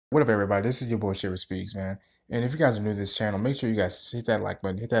What up, everybody? This is your boy Shiver Speaks, man. And if you guys are new to this channel, make sure you guys hit that like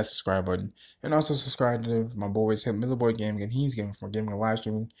button, hit that subscribe button, and also subscribe to my boys, Millaboy Gaming and Heemz Gaming, for gaming and live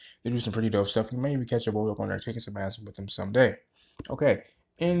streaming. They do some pretty dope stuff. You may even catch your boy up on there kicking some ass with them someday. Okay,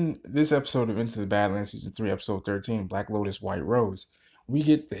 in this episode of Into the Badlands, Season 3, Episode 13, Black Lotus, White Rose, we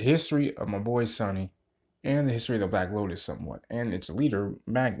get the history of my boy Sonny and the history of the Black Lotus somewhat, and its leader,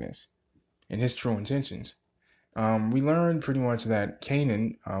 Magnus, and his true intentions. We learned pretty much that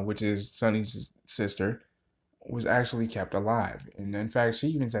Kanan, which is Sonny's sister, was actually kept alive, and in fact, she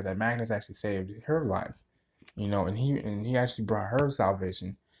even said that Magnus actually saved her life. And he actually brought her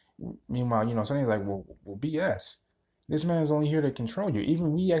salvation. Meanwhile, Sonny's like, well, BS. This man is only here to control you.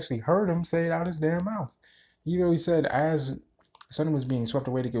 Even we actually heard him say it out his damn mouth. He literally said, as Sonny was being swept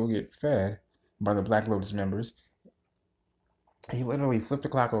away to go get fed by the Black Lotus members, he literally flipped the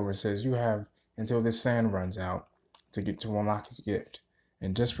clock over and says, "You have until this sand runs out to get to unlock his gift.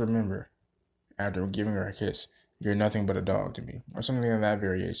 And just remember, after giving her a kiss, you're nothing but a dog to me," or something of that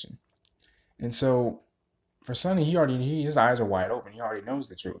variation. And so for Sonny, his eyes are wide open. He already knows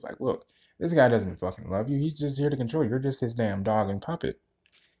the truth. Like, look, this guy doesn't fucking love you. He's just here to control you. You're just his damn dog and puppet.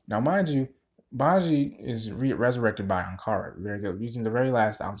 Now, mind you, Baji is resurrected by Ankara, using the very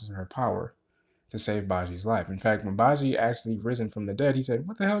last ounces of her power to save Baji's life. In fact, when Baji actually risen from the dead, he said,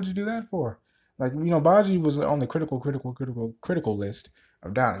 "What the hell did you do that for?" Like, Baji was on the critical list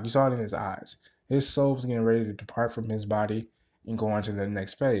of dying. You saw it in his eyes. His soul was getting ready to depart from his body and go on to the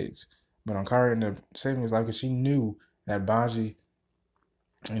next phase. But Ankara ended up saving his life because she knew that Baji,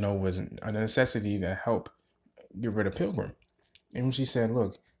 was a necessity to help get rid of Pilgrim. And when she said,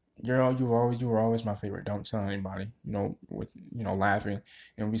 "Look, you were always my favorite. Don't tell anybody," laughing.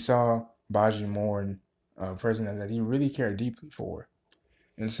 And we saw Baji more a person that he really cared deeply for.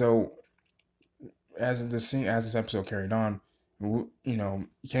 And so as this episode carried on,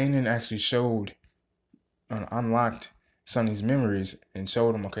 Kanan actually unlocked Sonny's memories and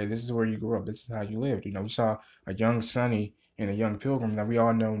showed him, okay, this is where you grew up. This is how you lived. We saw a young Sonny and a young Pilgrim that we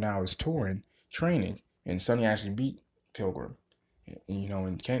all know now is Torin training, and Sonny actually beat Pilgrim.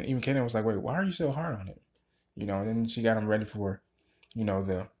 And Kanan was like, "Wait, why are you so hard on it?" And then she got him ready for,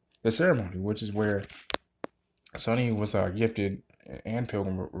 the ceremony, which is where Sonny was gifted, and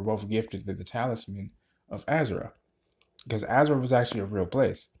Pilgrim were both gifted the talisman of Azra, because Azra was actually a real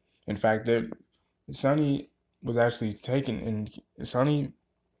place. In fact, Sonny was actually taken, and Sonny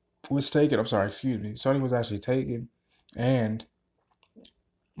was taken. I'm sorry, excuse me. Sonny was actually taken and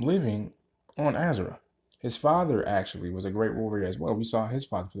living on Azra. His father actually was a great warrior as well. We saw his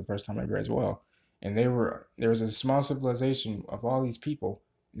father for the first time ever as well. And there was a small civilization of all these people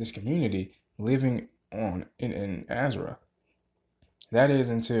in this community living in Azra. That is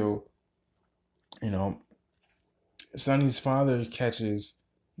until, Sonny's father catches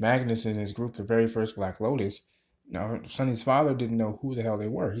Magnus and his group, the very first Black Lotus. Now, Sonny's father didn't know who the hell they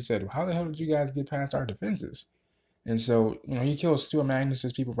were. He said, "How the hell did you guys get past our defenses?" And so, he kills two of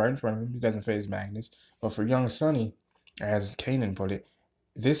Magnus's people right in front of him. He doesn't phase Magnus. But for young Sonny, as Kanan put it,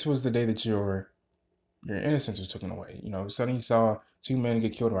 this was the day that your innocence was taken away. Sonny saw two men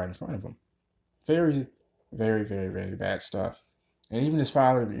get killed right in front of him. Very, very, very, very bad stuff. And even his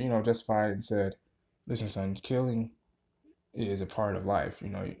father, justified and said, "Listen, son, killing is a part of life.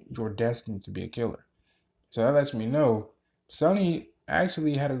 You're destined to be a killer." So that lets me know Sonny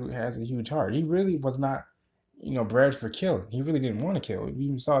actually has a huge heart. He really was not, bred for killing. He really didn't want to kill. We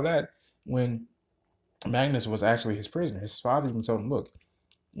even saw that when Magnus was actually his prisoner. His father even told him, "Look,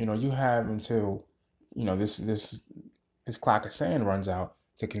 you have until, this clock of sand runs out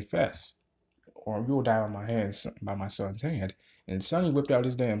to confess, or you will die by my son's hand." And Sonny whipped out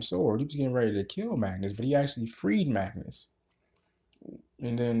his damn sword. He was getting ready to kill Magnus, but he actually freed Magnus.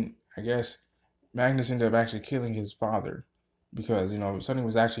 And then I guess Magnus ended up actually killing his father because, Sonny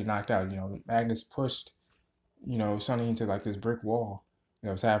was actually knocked out. Magnus pushed, Sonny into like this brick wall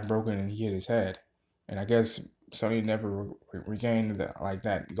that was half broken, and he hit his head. And I guess Sonny never regained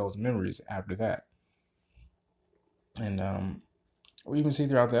those memories after that. And we even see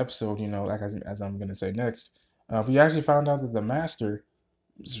throughout the episode, as I'm gonna say next, we actually found out that the master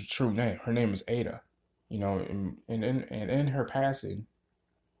is a true name. Her name is Ada. And in her passing,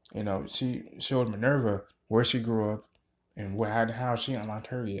 she showed Minerva where she grew up and how she unlocked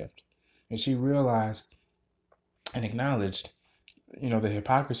her gift, and she realized and acknowledged, the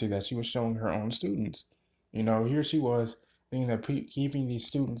hypocrisy that she was showing her own students. Here she was thinking that keeping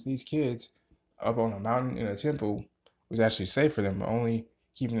these kids, up on a mountain in a temple was actually safe for them, but only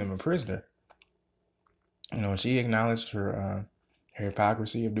keeping them a prisoner. She acknowledged her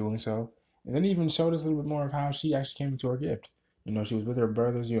hypocrisy of doing so, and then even showed us a little bit more of how she actually came into her gift. You know, she was with her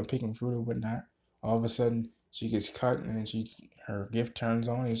brothers, you know, picking fruit or whatnot. All of a sudden, she gets cut, and her gift turns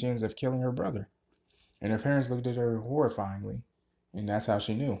on, and she ends up killing her brother. And her parents looked at her horrifyingly, and that's how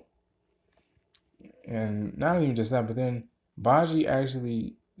she knew. And not even just that, but then Baji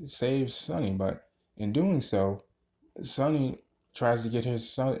actually saves Sunny, but in doing so, Sunny tries to get his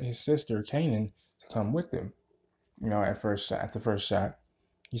sister Kanan to come with him. You know, at the first shot,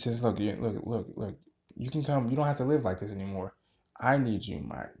 he says, "Look, look. You can come. You don't have to live like this anymore. I need you.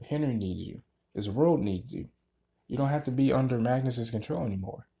 My Henry needs you. This world needs you. You don't have to be under Magnus's control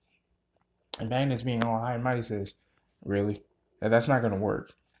anymore." And Magnus, being all high and mighty, says, "Really? That's not gonna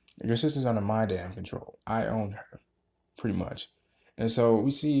work. Your sister's under my damn control. I own her, pretty much." And so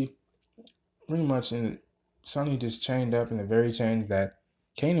we see pretty much in Sonny just chained up in the very chains that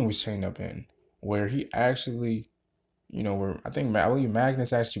Kanan was chained up in, where he actually, you know, where I believe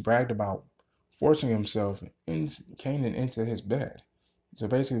Magnus actually bragged about forcing himself in Kanan into his bed. So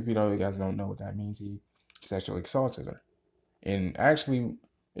basically, if you guys don't know what that means, he sexually assaulted her. And actually,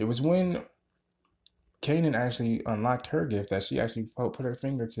 it was when Kanan actually unlocked her gift that she actually put her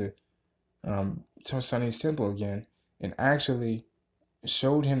finger to Sonny's temple again, and actually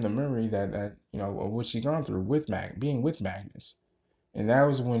showed him the memory that you know of what she'd gone through with being with Magnus, and that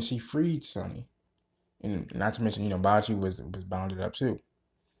was when she freed Sonny. And not to mention, you know, Baji was bounded up too.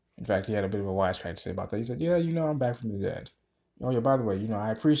 In fact, he had a bit of a wisecrack to say about that. He said, "Yeah, you know, I'm back from the dead. Oh yeah, by the way, you know, I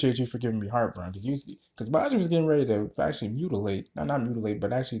appreciate you for giving me heartburn because Baji was getting ready to actually not mutilate,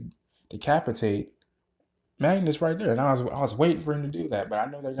 but actually decapitate Magnus right there, and I was waiting for him to do that, but I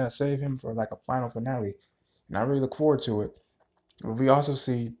know they're gonna save him for like a final finale, and I really look forward to it. But we also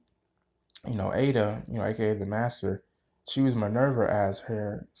see, you know, Ada, you know, aka the Master, choose Minerva as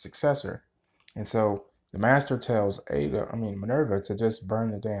her successor, and so the Master tells Minerva to just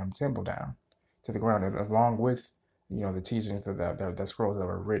burn the damn temple down to the ground, along with, you know, the teachings of the scrolls that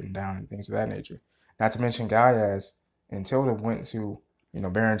were written down and things of that nature. Not to mention Gaius and Tilda went to, you know,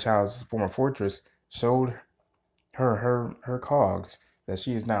 Baron Child's former fortress, showed her cogs that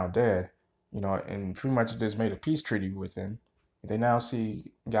she is now dead, you know, and pretty much just made a peace treaty with him. They now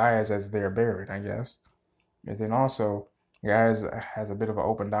see Gaius as they're buried, I guess. And then also, Gaius has a bit of an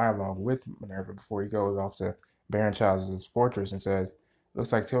open dialogue with Minerva before he goes off to Baron Child's fortress and says,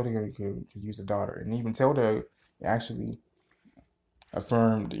 "Looks like Tilda could use a daughter." And even Tilda actually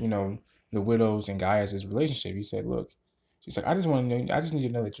affirmed, you know, the widow's and Gaius's relationship. He said, "Look," she's like, I just need to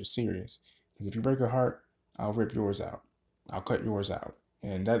know that you're serious. Because if you break her heart, I'll rip yours out. I'll cut yours out."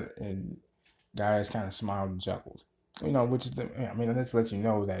 And Gaius kind of smiled and chuckled. You know, which is this lets you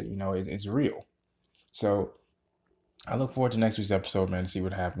know that, you know, it's real. So I look forward to next week's episode, man, to see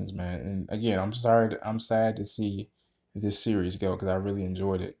what happens, man. And again, I'm sad to see this series go because I really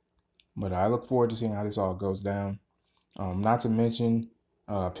enjoyed it. But I look forward to seeing how this all goes down. Not to mention,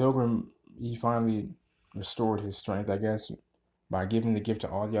 Pilgrim, he finally restored his strength, I guess, by giving the gift to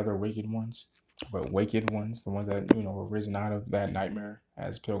all the other wicked ones. But wicked ones, the ones that, you know, were risen out of that nightmare,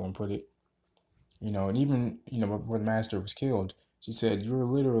 as Pilgrim put it. You know, and even, you know, before the Master was killed, she said, "You're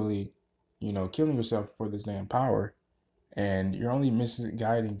literally, you know, killing yourself for this damn power, and you're only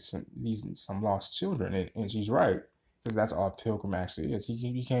misguiding some lost children." And she's right, because that's all Pilgrim actually is.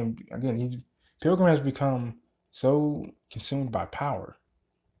 He became, again, Pilgrim has become so consumed by power,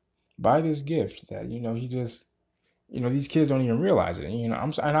 by this gift, that, you know, he just, you know, these kids don't even realize it. You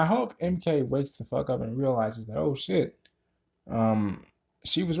know, and I hope MK wakes the fuck up and realizes that, oh shit,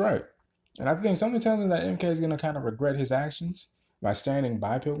 she was right. And I think something tells me that MK is gonna kind of regret his actions by standing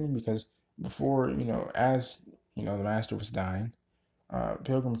by Pilgrim, because before, you know, as you know, the Master was dying,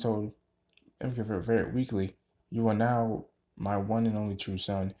 Pilgrim told MK very weakly, "You are now my one and only true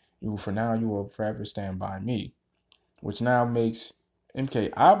son. You will forever stand by me," which now makes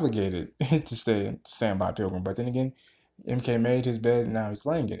MK obligated to stand by Pilgrim. But then again, MK made his bed and now he's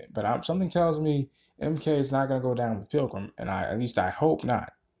laying in it. But something tells me MK is not gonna go down with Pilgrim, and at least I hope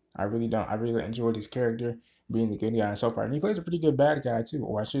not. I really don't. I really enjoyed his character being the good guy so far, and he plays a pretty good bad guy too,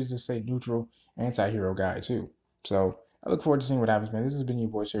 or I should just say neutral anti-hero guy too. So I look forward to seeing what happens, man. This has been your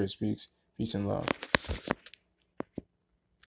boy Sherry Speaks. Peace and love.